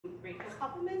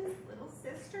Koppelman's little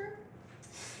sister,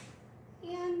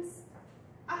 and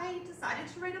I decided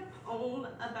to write a poem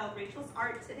about Rachel's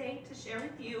art today to share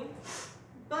with you.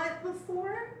 But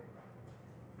before,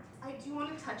 I do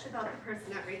want to touch about the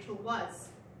person that Rachel was.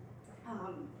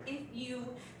 If you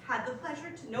had the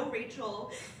pleasure to know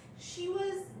Rachel, she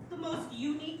was the most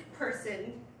unique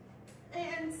person.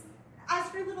 And as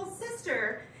her little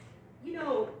sister, you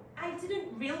know, I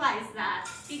didn't realize that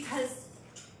because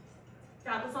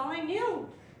that was all I knew.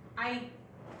 I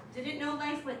didn't know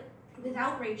life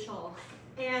without Rachel.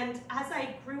 And as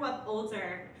I grew up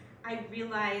older, I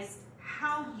realized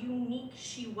how unique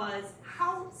she was,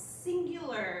 how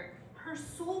singular her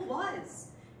soul was,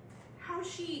 how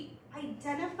she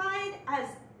identified as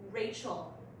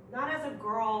Rachel, not as a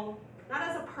girl, not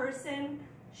as a person.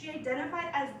 She identified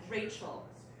as Rachel.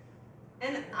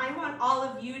 And I want all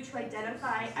of you to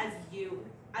identify as you,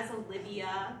 as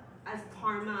Olivia, as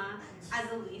Parma,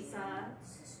 as Elisa,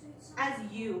 as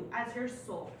you, as your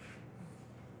soul.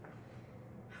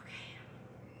 Okay.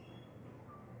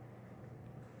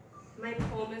 My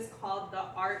poem is called The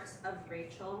Art of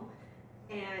Rachel.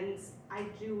 And I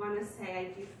do want to say,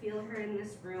 I do feel her in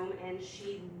this room, and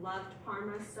she loved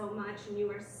Parma so much, and you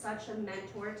were such a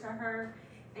mentor to her,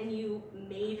 and you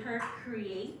made her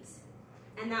create,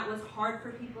 and that was hard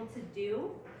for people to do,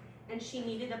 and she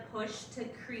needed a push to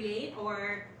create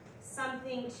or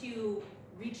something to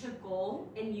reach a goal,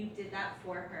 and you did that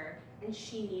for her, and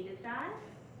she needed that.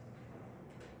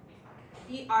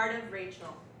 The Art of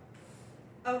Rachel.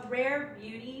 A rare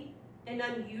beauty, an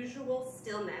unusual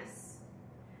stillness.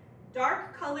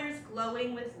 Dark colors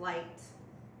glowing with light,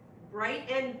 bright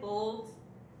and bold,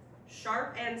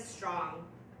 sharp and strong,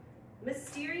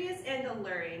 mysterious and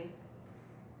alluring.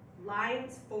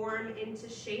 Lines form into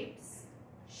shapes,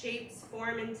 shapes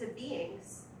form into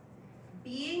beings,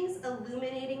 beings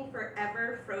illuminating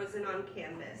forever frozen on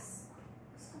canvas.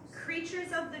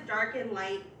 Creatures of the dark and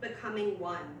light becoming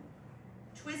one,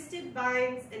 twisted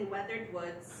vines and weathered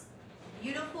woods,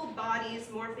 beautiful bodies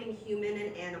morphing human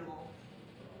and animal.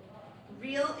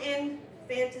 Real in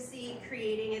fantasy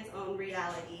creating its own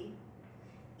reality.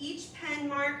 Each pen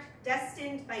mark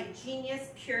destined by genius,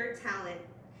 pure talent.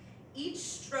 Each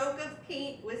stroke of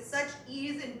paint with such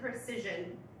ease and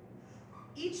precision.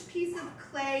 Each piece of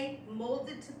clay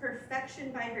molded to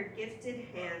perfection by her gifted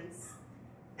hands.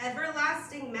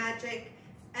 Everlasting magic,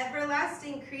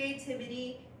 everlasting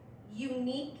creativity,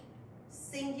 unique,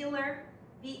 singular,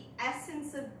 the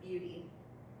essence of beauty.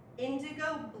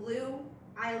 Indigo blue,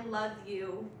 I love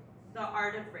you, The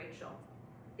Art of Rachel.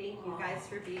 Thank you guys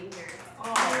for being here.